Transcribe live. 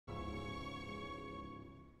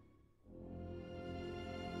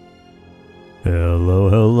Hello,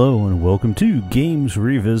 hello, and welcome to Games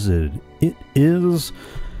Revisited. It is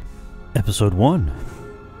episode 1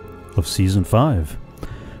 of season 5.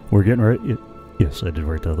 We're getting right. Yes, I did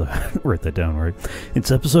write that down right.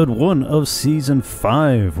 It's episode 1 of season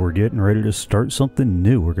 5. We're getting ready to start something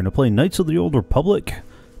new. We're going to play Knights of the Old Republic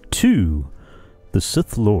 2, the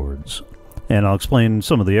Sith Lords. And I'll explain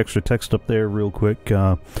some of the extra text up there real quick.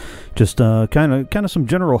 Just kind of some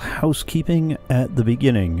general housekeeping at the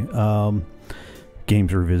beginning.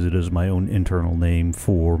 Games Revisited is my own internal name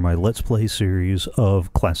for my Let's Play series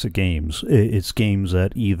of classic games. It's games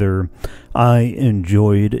that either I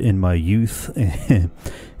enjoyed in my youth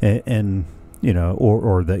and you know,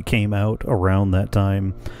 or that came out around that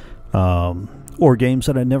time, or games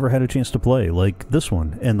that I never had a chance to play, like this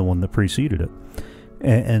one and the one that preceded it.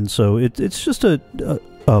 And so it's just a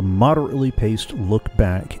moderately paced look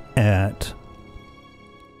back at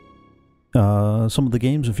some of the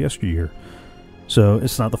games of yesteryear. So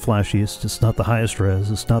it's not the flashiest, it's not the highest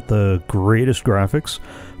res, it's not the greatest graphics,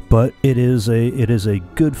 but it is a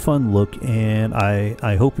good fun look, and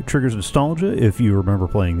I hope it triggers nostalgia if you remember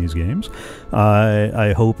playing these games.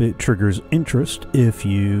 I hope it triggers interest if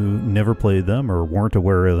you never played them or weren't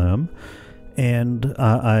aware of them, and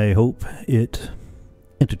I hope it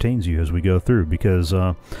entertains you as we go through, because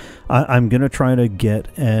I'm going to try to get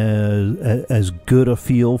as good a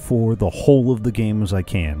feel for the whole of the game as I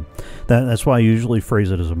can. That's why I usually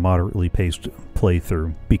phrase it as a moderately paced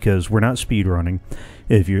playthrough, because we're not speedrunning.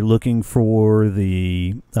 If you're looking for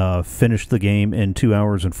the finish the game in 2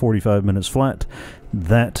 hours and 45 minutes flat,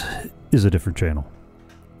 that is a different channel.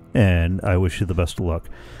 And I wish you the best of luck,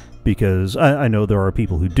 because I know there are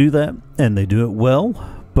people who do that, and they do it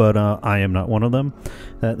well, but I am not one of them.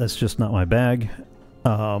 That's just not my bag.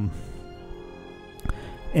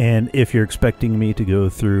 And if you're expecting me to go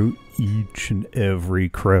through each and every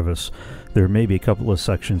crevice, there may be a couple of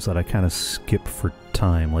sections that I kind of skip for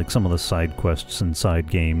time, like some of the side quests and side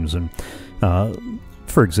games. And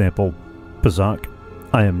for example, Pazak,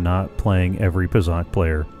 I am not playing every Pazak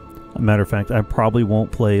player. Matter of fact, I probably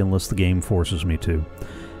won't play unless the game forces me to,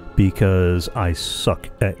 because I suck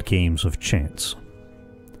at games of chance.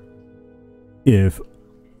 If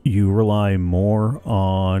you rely more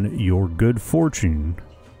on your good fortune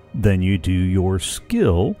than you do your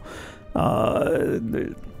skill, not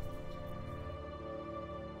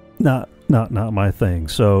my thing.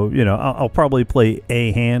 So, you know, I'll probably play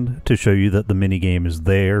a hand to show you that the mini game is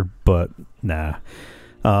there, but nah.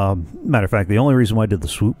 Matter of fact, the only reason why I did the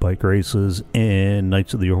swoop bike races in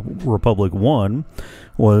Knights of the Republic 1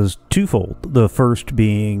 was twofold. The first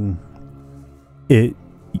being it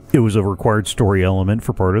was a required story element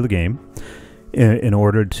for part of the game. In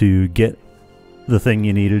order to get the thing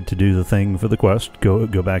you needed to do the thing for the quest, go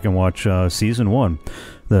back and watch season 1.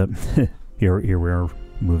 Here we are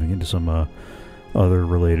moving into some other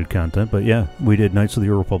related content, but yeah, we did Knights of the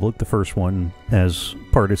Republic, the first one, as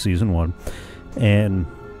part of season 1, and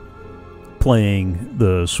playing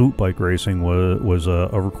the swoop bike racing was a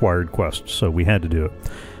required quest, so we had to do it,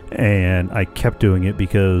 and I kept doing it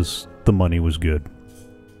because the money was good.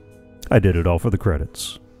 I did it all for the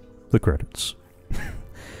credits. The credits.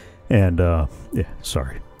 And, yeah,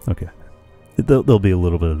 sorry. Okay. There'll be a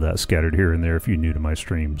little bit of that scattered here and there if you're new to my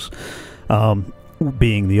streams.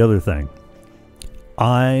 Being the other thing,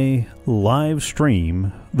 I live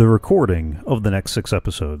stream the recording of the next 6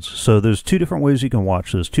 episodes. So there's 2 different ways you can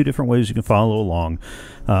watch this, 2 different ways you can follow along.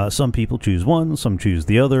 Some people choose one, some choose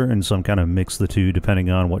the other, and some kind of mix the two depending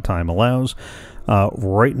on what time allows.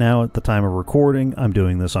 Right now, at the time of recording, I'm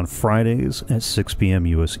doing this on Fridays at 6 p.m.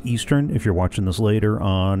 U.S. Eastern. If you're watching this later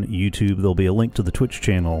on YouTube, there'll be a link to the Twitch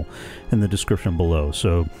channel in the description below.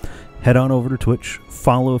 So head on over to Twitch,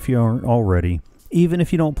 follow if you aren't already. Even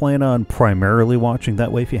if you don't plan on primarily watching,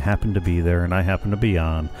 that way if you happen to be there and I happen to be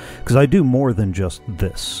on, because I do more than just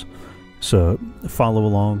this. So follow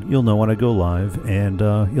along, you'll know when I go live, and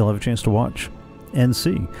you'll have a chance to watch and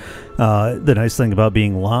see. The nice thing about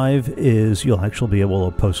being live is you'll actually be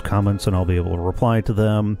able to post comments and I'll be able to reply to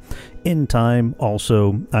them in time.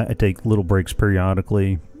 Also, I take little breaks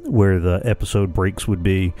periodically where the episode breaks would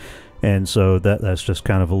be, and so that's just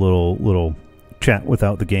kind of a little chat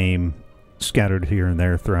without the game scattered here and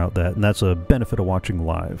there throughout that, and that's a benefit of watching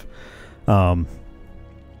live. On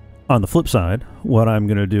the flip side, what I'm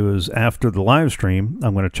going to do is, after the live stream,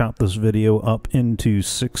 I'm going to chop this video up into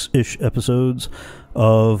 6-ish episodes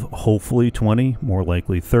of hopefully 20, more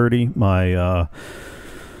likely 30. My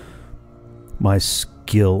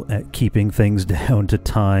skill at keeping things down to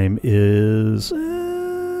time is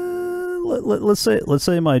let's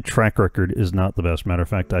say my track record is not the best. Matter of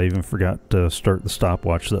fact, I even forgot to start the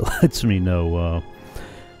stopwatch that lets me know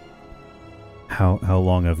how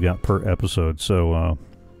long I've got per episode. So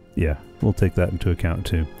yeah, we'll take that into account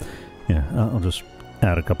too. Yeah, I'll just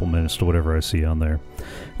add a couple minutes to whatever I see on there,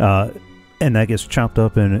 and that gets chopped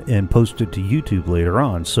up and posted to YouTube later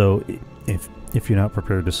on. So if you're not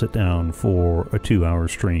prepared to sit down for a 2-hour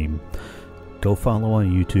stream, go follow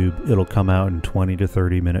on YouTube. It'll come out in 20 to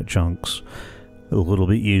 30 minute chunks. A little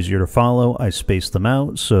bit easier to follow. I space them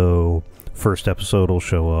out, so first episode will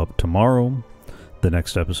show up tomorrow. The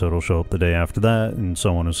next episode will show up the day after that, and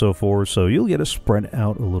so on and so forth. So you'll get to spread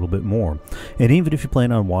out a little bit more. And even if you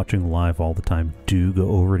plan on watching live all the time, do go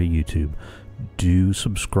over to YouTube. Do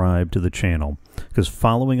subscribe to the channel, because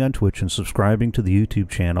following on Twitch and subscribing to the YouTube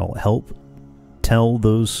channel help tell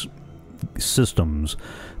those systems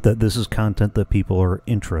that this is content that people are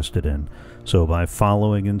interested in. So by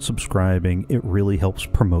following and subscribing, it really helps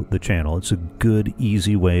promote the channel. It's a good,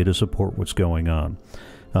 easy way to support what's going on.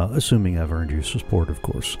 Assuming I've earned your support, of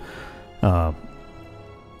course.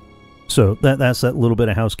 So that's that little bit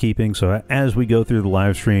of housekeeping. So as we go through the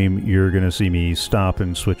live stream, you're going to see me stop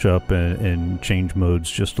and switch up and change modes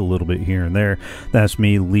just a little bit here and there. That's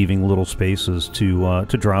me leaving little spaces to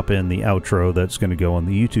drop in the outro that's going to go on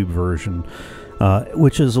the YouTube version,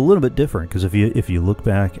 which is a little bit different, because if you look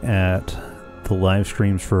back at the live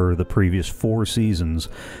streams for the previous 4 seasons,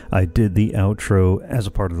 I did the outro as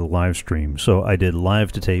a part of the live stream. So I did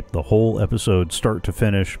live to tape the whole episode, start to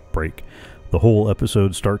finish, break. The whole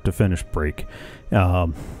episode, start to finish, break.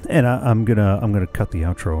 And I'm gonna cut the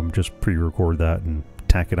outro. I'm just pre-record that and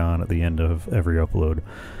tack it on at the end of every upload.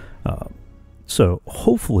 So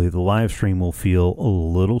hopefully the live stream will feel a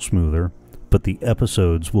little smoother, but the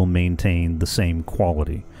episodes will maintain the same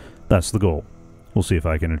quality. That's the goal. We'll see if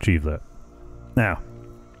I can achieve that. Now,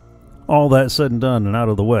 all that said and done and out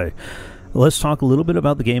of the way, let's talk a little bit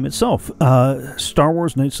about the game itself. Star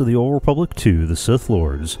Wars Knights of the Old Republic 2, The Sith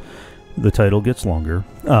Lords, the title gets longer,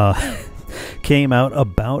 came out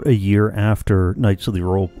about a year after Knights of the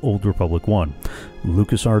Old Republic 1.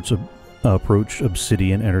 LucasArts approached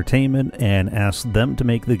Obsidian Entertainment and asked them to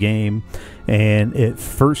make the game, and it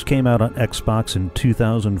first came out on Xbox in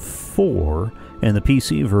 2004, and the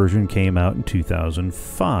PC version came out in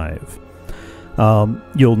 2005.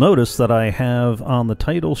 You'll notice that I have on the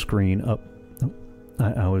title screen up,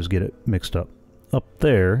 I always get it mixed up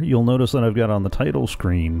there, you'll notice that I've got on the title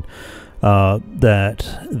screen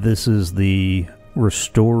that this is the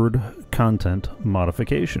restored content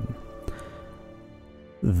modification.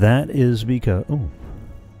 That is because, oh,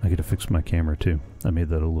 I gotta fix my camera too. I made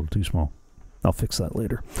that a little too small. I'll fix that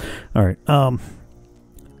later. Alright,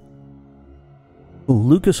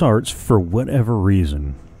 LucasArts, for whatever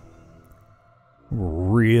reason,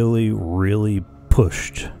 really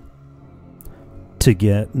pushed to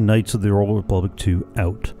get Knights of the Old Republic 2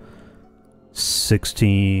 out.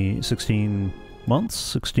 16 months?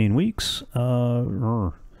 16 weeks?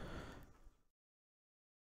 No,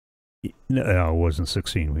 it wasn't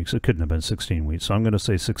 16 weeks. It couldn't have been 16 weeks, so I'm going to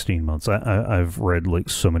say 16 months. I've read like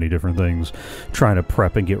so many different things trying to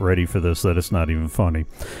prep and get ready for this that it's not even funny.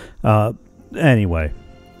 Anyway,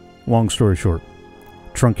 long story short,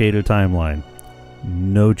 truncated timeline.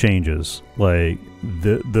 No changes. Like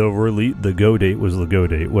the go date was the go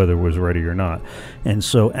date, whether it was ready or not. And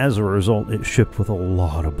so as a result, it shipped with a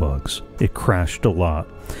lot of bugs. It crashed a lot.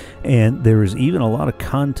 And there was even a lot of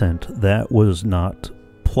content that was not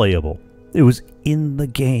playable. It was in the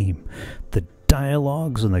game. The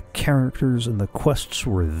dialogues and the characters and the quests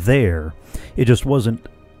were there. It just wasn't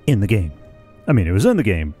in the game. I mean, it was in the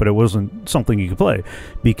game, but it wasn't something you could play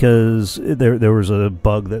because there was a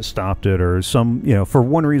bug that stopped it, or some, for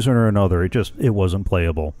one reason or another, it wasn't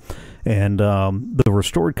playable. And the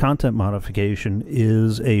restored content modification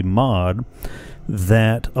is a mod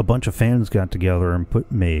that a bunch of fans got together and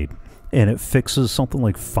made, and it fixes something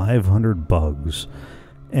like 500 bugs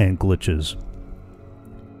and glitches,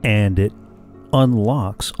 and it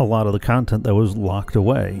unlocks a lot of the content that was locked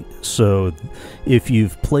away. So if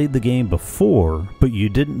you've played the game before but you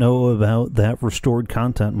didn't know about that restored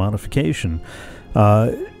content modification,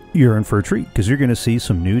 you're in for a treat, because you're going to see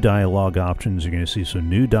some new dialogue options, you're going to see some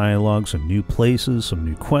new dialogue, some new places, some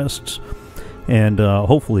new quests, and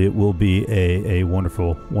hopefully it will be a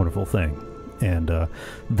wonderful thing. And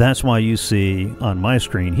that's why you see on my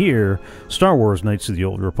screen here, Star Wars Knights of the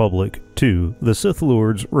Old Republic 2, The Sith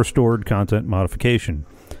Lords Restored Content Modification.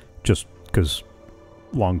 Just because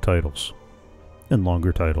long titles, and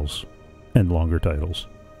longer titles, and longer titles.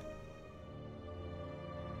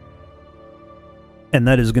 And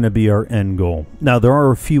that is going to be our end goal. Now, there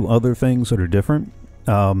are a few other things that are different.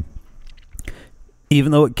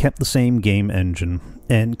 Even though it kept the same game engine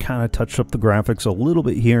and kind of touched up the graphics a little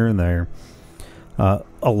bit here and there,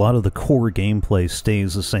 a lot of the core gameplay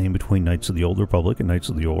stays the same between Knights of the Old Republic and Knights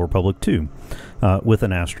of the Old Republic 2, with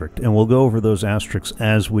an asterisk. And we'll go over those asterisks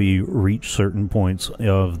as we reach certain points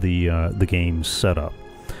of the game's setup.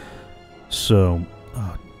 So,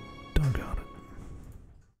 doggone it.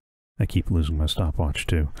 I keep losing my stopwatch,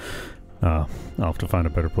 too. I'll have to find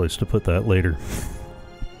a better place to put that later.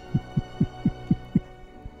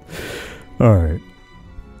 Alright.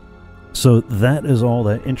 So that is all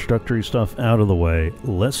that introductory stuff out of the way.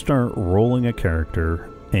 Let's start rolling a character,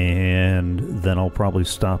 and then I'll probably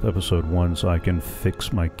stop episode 1 so I can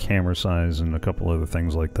fix my camera size and a couple other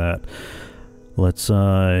things like that. Let's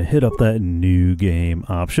hit up that new game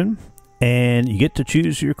option, and you get to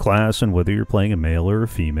choose your class and whether you're playing a male or a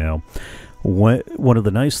female. One of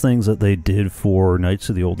the nice things that they did for Knights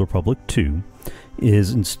of the Old Republic 2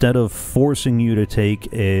 is instead of forcing you to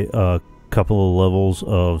take a couple of levels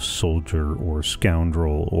of soldier or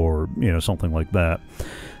scoundrel or something like that,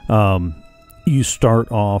 you start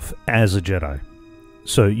off as a Jedi.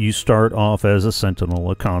 So you start off as a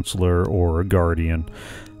sentinel, a consular, or a guardian,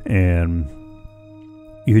 and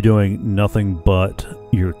you're doing nothing but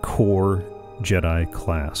your core Jedi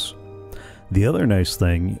class. The other nice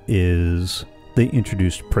thing is they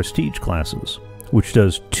introduced prestige classes, which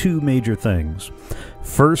does two major things.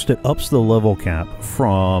 First, it ups the level cap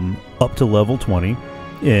from up to level 20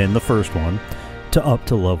 in the first one to up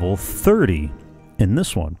to level 30 in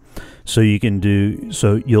this one. So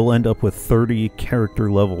you'll end up with 30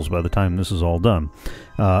 character levels by the time this is all done.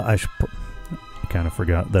 I kind of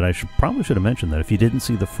forgot that I probably should have mentioned that if you didn't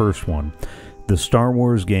see the first one, the Star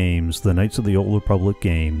Wars games, the Knights of the Old Republic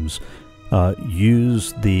games,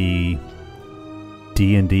 use the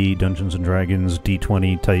D&D, Dungeons & Dragons,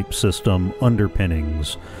 D20 type system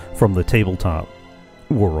underpinnings from the tabletop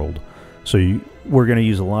world. So we're going to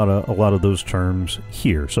use a lot of those terms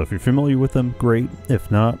here. So if you're familiar with them, great. If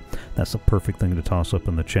not, that's the perfect thing to toss up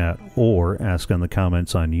in the chat or ask in the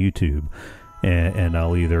comments on YouTube, and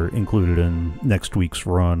I'll either include it in next week's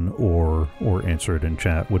run or answer it in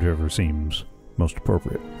chat, whichever seems most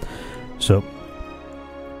appropriate. So,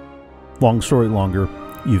 long story longer,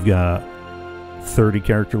 you've got 30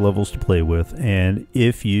 character levels to play with, and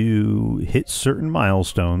if you hit certain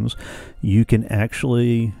milestones, you can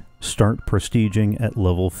actually start prestiging at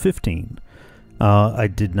level 15. I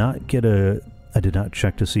did not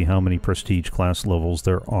check to see how many prestige class levels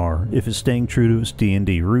there are. If it's staying true to its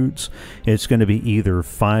D&D roots, it's going to be either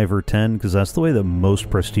 5 or 10, because that's the way that most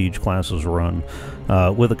prestige classes run,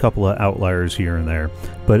 with a couple of outliers here and there.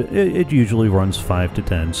 But it usually runs 5 to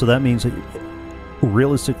 10, so that means that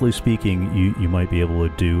realistically speaking, you might be able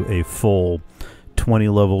to do a full 20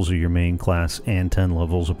 levels of your main class and 10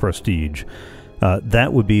 levels of prestige.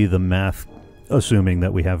 That would be the math, assuming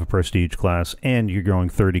that we have a prestige class and you're going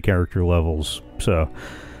 30 character levels. So,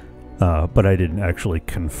 but I didn't actually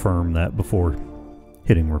confirm that before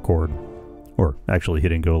hitting record, or actually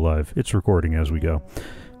hitting go live. It's recording as we go.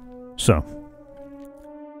 So,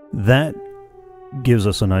 that gives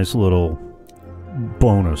us a nice little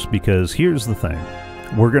bonus, because here's the thing.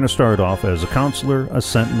 We're going to start off as a consular, a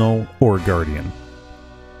sentinel, or a guardian.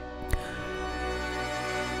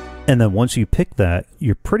 And then once you pick that,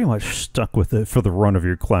 you're pretty much stuck with it for the run of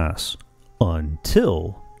your class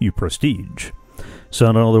until you prestige. So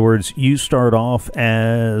in other words, you start off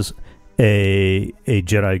as a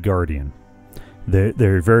Jedi Guardian.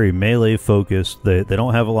 They're very melee focused. They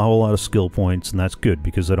don't have a whole lot of skill points, and that's good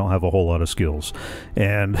because they don't have a whole lot of skills.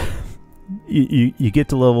 And you get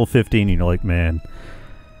to level 15 and you're like, man,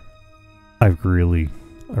 I really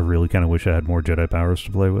kind of wish I had more Jedi powers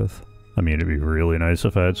to play with. I mean, it'd be really nice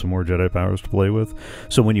if I had some more Jedi powers to play with.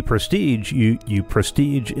 So when you prestige, you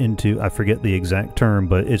prestige into, I forget the exact term,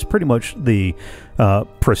 but it's pretty much the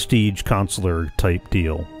prestige consular type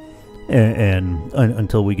deal. And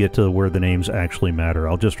until we get to where the names actually matter,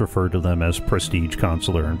 I'll just refer to them as prestige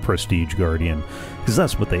consular and prestige guardian, because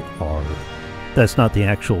that's what they are. That's not the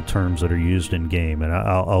actual terms that are used in game, and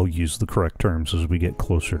I'll use the correct terms as we get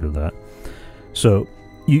closer to that. So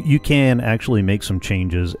you can actually make some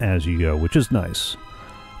changes as you go, which is nice.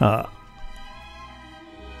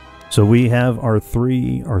 So we have our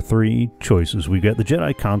three choices. We've got the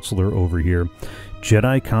Jedi Consular over here.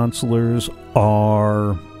 Jedi Consulars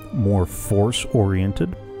are more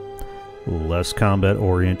force-oriented, less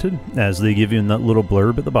combat-oriented, as they give you in that little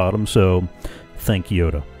blurb at the bottom, so thank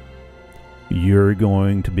Yoda. you're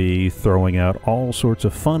going to be throwing out all sorts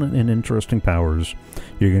of fun and interesting powers.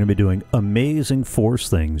 You're going to be doing amazing force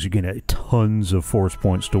things. You're going to have tons of force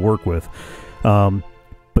points to work with.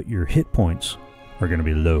 But your hit points are going to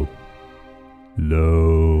be low.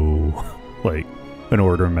 Low. Like, an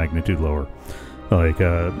order of magnitude lower. Like,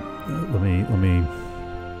 let me...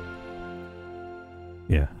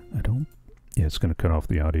 Yeah, yeah, it's going to cut off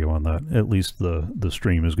the audio on that. At least the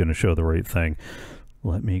stream is going to show the right thing.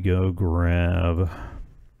 Let me go grab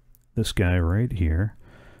this guy right here.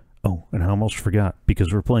 Oh, and I almost forgot,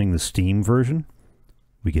 because we're playing the Steam version,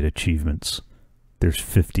 we get achievements. There's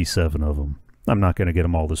 57 of them. I'm not going to get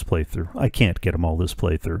them all this playthrough. I can't get them all this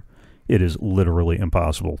playthrough. It is literally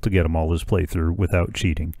impossible to get them all this playthrough without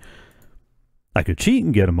cheating. I could cheat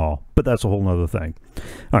and get them all, but that's a whole nother thing.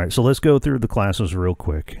 Alright, so let's go through the classes real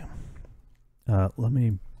quick. Let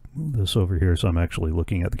me move this over here so I'm actually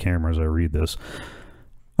looking at the camera as I read this.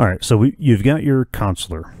 Alright, so you've got your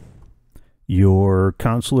consular. Your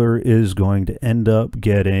consular is going to end up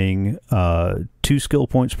getting 2 skill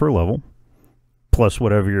points per level, plus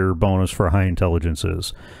whatever your bonus for high intelligence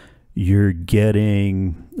is. You're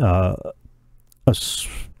getting a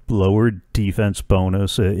lower defense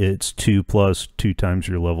bonus. It's 2 plus 2 times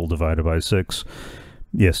your level divided by 6.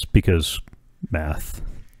 Yes, because math.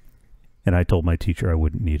 And I told my teacher I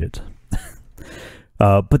wouldn't need it.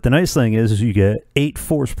 But the nice thing is you get 8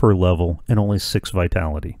 force per level and only 6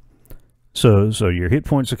 vitality. So your hit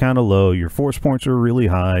points are kind of low, your force points are really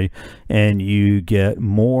high, and you get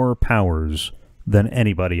more powers than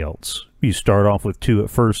anybody else. You start off with 2 at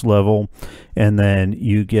first level, and then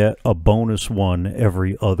you get a bonus 1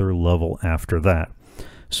 every other level after that.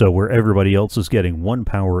 So where everybody else is getting 1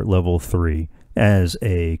 power at level 3, as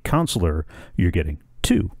a consular, you're getting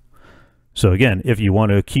 2. So again, if you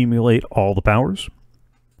want to accumulate all the powers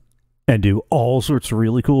and do all sorts of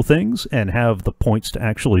really cool things and have the points to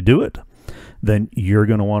actually do it, then you're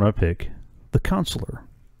going to want to pick the consular.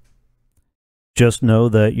 Just know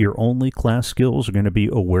that your only class skills are going to be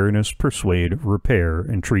awareness, persuade, repair,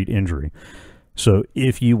 and treat injury. So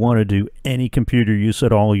if you want to do any computer use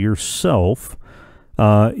at all yourself,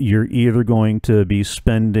 you're either going to be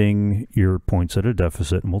spending your points at a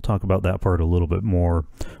deficit, and we'll talk about that part a little bit more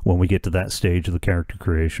when we get to that stage of the character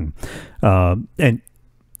creation. And,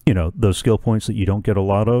 you know, those skill points that you don't get a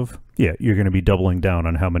lot of, yeah, you're going to be doubling down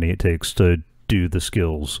on how many it takes to do the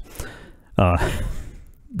skills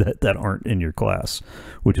that aren't in your class,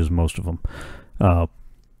 which is most of them.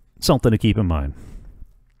 Something to keep in mind.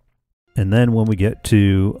 And then when we get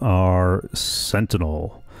to our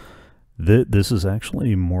Sentinel, this is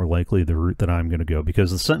actually more likely the route that I'm going to go,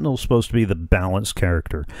 because the Sentinel is supposed to be the balanced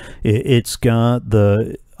character. It's got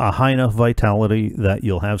a high enough vitality that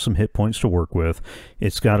you'll have some hit points to work with.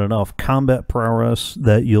 It's got enough combat prowess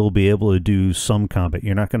that you'll be able to do some combat.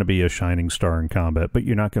 You're not going to be a shining star in combat, but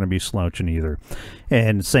you're not going to be slouching either.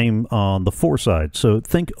 And same on the Force side. So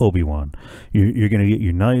think Obi-Wan. You're going to get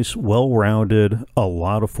your nice, well-rounded, a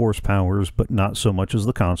lot of Force powers, but not so much as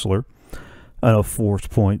the consular. Enough Force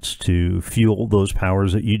points to fuel those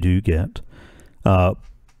powers that you do get. But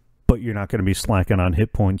you're not going to be slacking on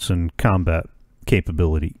hit points and combat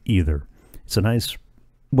capability either. It's a nice,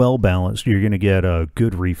 well-balanced. You're going to get a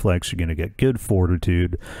good reflex. You're going to get good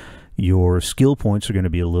fortitude. Your skill points are going to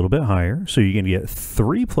be a little bit higher. So you're going to get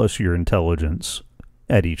 3 plus your intelligence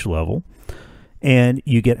at each level. And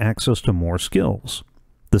you get access to more skills.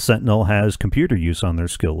 The Sentinel has computer use on their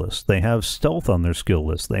skill list. They have stealth on their skill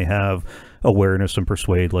list. They have awareness and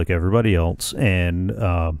persuade like everybody else. And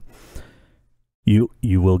you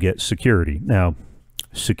will get security. Now,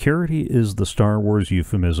 security is the Star Wars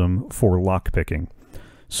euphemism for lockpicking.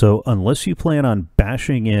 So unless you plan on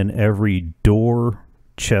bashing in every door,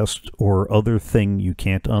 chest, or other thing you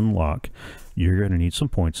can't unlock, you're going to need some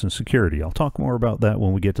points in security. I'll talk more about that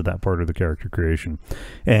when we get to that part of the character creation.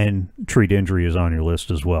 And treat injury is on your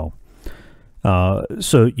list as well.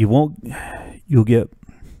 So you'll get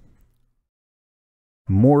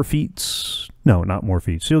more feats. No, not more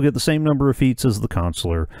feats. You'll get the same number of feats as the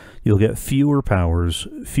consular. You'll get fewer powers,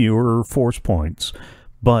 fewer force points,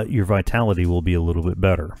 but your vitality will be a little bit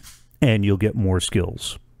better. And you'll get more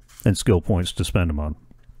skills and skill points to spend them on.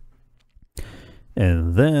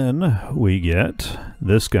 And then we get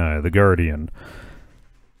this guy, the Guardian.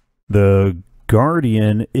 The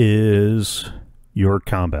Guardian is your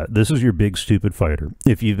combat. This is your big stupid fighter.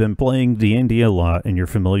 If you've been playing D&D a lot and you're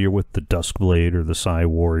familiar with the Duskblade or the Psy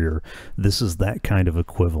Warrior, this is that kind of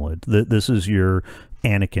equivalent. This is your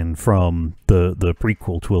Anakin from the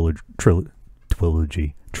prequel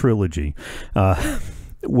trilogy,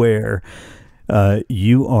 where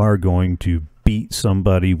you are going to beat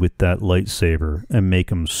somebody with that lightsaber and make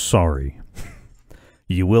them sorry.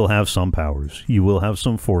 You will have some powers. You will have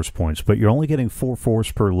some force points, but you're only getting 4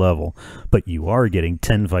 force per level, but you are getting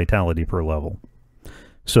 10 vitality per level.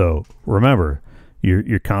 So remember,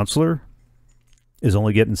 your consular is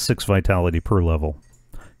only getting 6 vitality per level.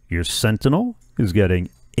 Your sentinel is getting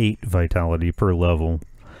 8 vitality per level,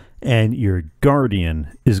 and your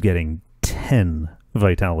guardian is getting 10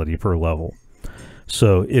 vitality per level.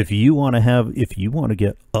 So if you want to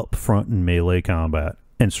get up front in melee combat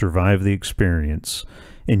and survive the experience,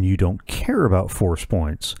 and you don't care about force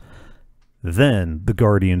points, then the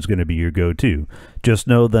Guardian's going to be your go-to. Just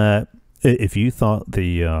know that if you thought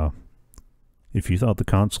the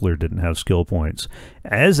Consular didn't have skill points,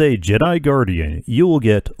 as a Jedi Guardian, you will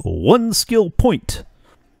get 1 skill point.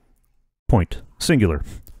 Point. Singular.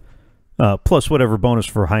 Plus whatever bonus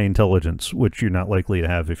for high intelligence, which you're not likely to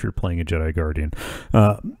have if you're playing a Jedi Guardian.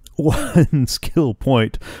 1 skill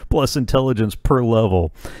point plus intelligence per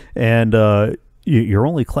level. And your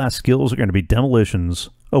only class skills are going to be demolitions,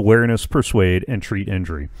 awareness, persuade, and treat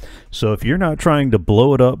injury. So if you're not trying to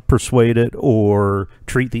blow it up, persuade it, or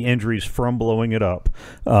treat the injuries from blowing it up,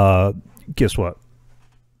 guess what?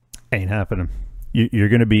 Ain't happening. You're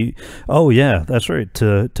going to be... Oh, yeah, that's right.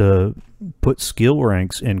 To put skill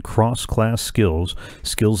ranks in cross-class skills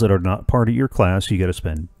that are not part of your class, you got to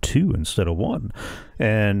spend 2 instead of 1.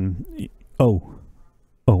 And... Oh,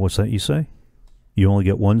 what's that you say? You only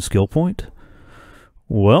get 1 skill point?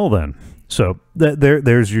 Well then, so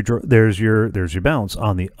there's your balance.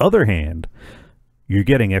 On the other hand, you're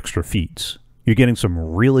getting extra feats. You're getting some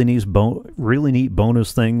really neat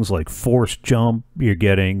bonus things like force jump. You're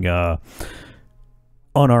getting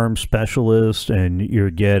unarmed specialist, and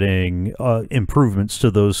you're getting improvements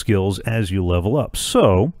to those skills as you level up.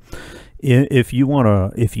 So, if you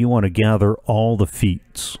wanna gather all the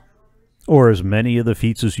feats, or as many of the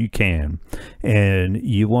feats as you can, and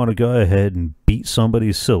you want to go ahead and beat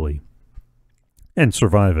somebody silly and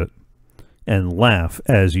survive it and laugh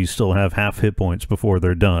as you still have half hit points before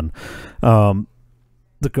they're done,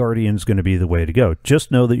 the Guardian's going to be the way to go.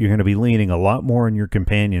 Just know that you're going to be leaning a lot more on your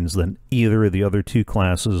companions than either of the other 2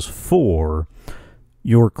 classes for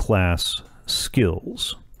your class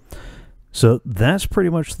skills. So that's pretty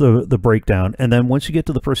much the breakdown. And then once you get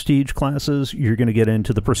to the prestige classes, you're going to get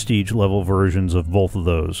into the prestige level versions of both of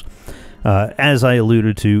those. As I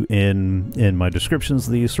alluded to in my descriptions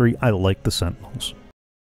of these 3, I like the Sentinels.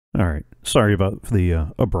 All right, sorry about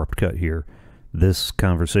the abrupt cut here. This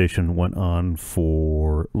conversation went on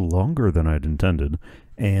for longer than I'd intended,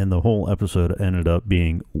 and the whole episode ended up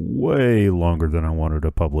being way longer than I wanted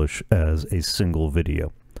to publish as a single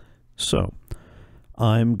video. So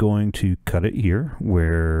I'm going to cut it here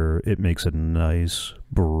where it makes a nice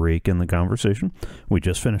break in the conversation. We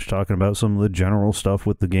just finished talking about some of the general stuff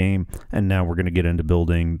with the game, and now we're going to get into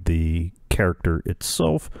building the character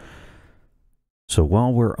itself. So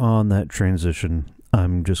while we're on that transition,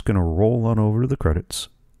 I'm just going to roll on over to the credits,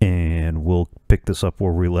 and we'll pick this up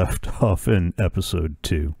where we left off in episode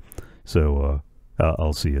 2. So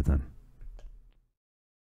I'll see you then.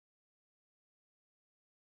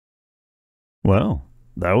 Well,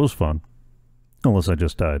 that was fun. Unless I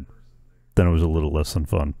just died. Then it was a little less than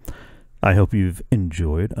fun. I hope you've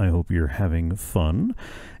enjoyed. I hope you're having fun.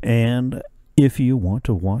 And if you want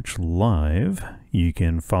to watch live, you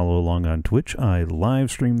can follow along on Twitch. I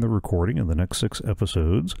live stream the recording of the next 6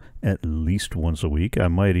 episodes at least once a week. I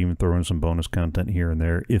might even throw in some bonus content here and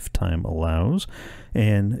there if time allows.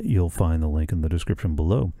 And you'll find the link in the description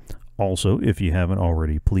below. Also, if you haven't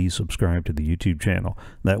already, please subscribe to the YouTube channel.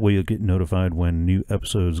 That way you'll get notified when new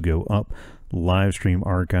episodes go up, live stream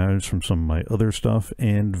archives from some of my other stuff,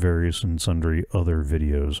 and various and sundry other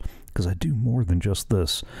videos, because I do more than just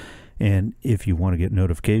this. And if you want to get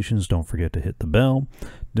notifications, don't forget to hit the bell.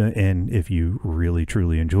 And if you really,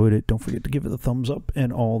 truly enjoyed it, don't forget to give it a thumbs up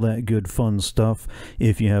and all that good fun stuff.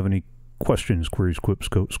 If you have any questions, queries, quips,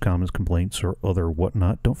 quotes, comments, complaints, or other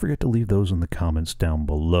whatnot, don't forget to leave those in the comments down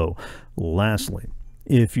below. Lastly,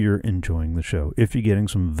 if you're enjoying the show, if you're getting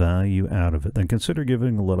some value out of it, then consider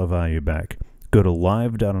giving a little value back. Go to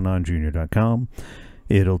live.anonjr.com.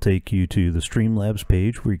 It'll take you to the Streamlabs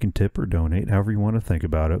page where you can tip or donate, however you want to think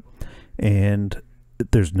about it. And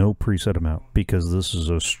there's no preset amount because this is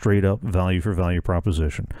a straight up value for value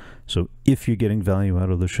proposition. So if you're getting value out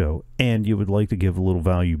of the show and you would like to give a little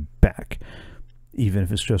value back, even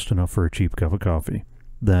if it's just enough for a cheap cup of coffee,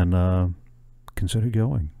 then consider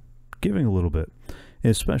giving a little bit,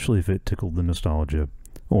 especially if it tickled the nostalgia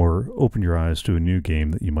or opened your eyes to a new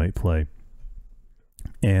game that you might play.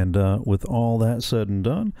 And with all that said and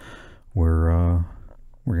done, we're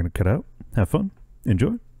we're going to cut out. Have fun,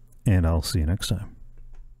 enjoy, and I'll see you next time.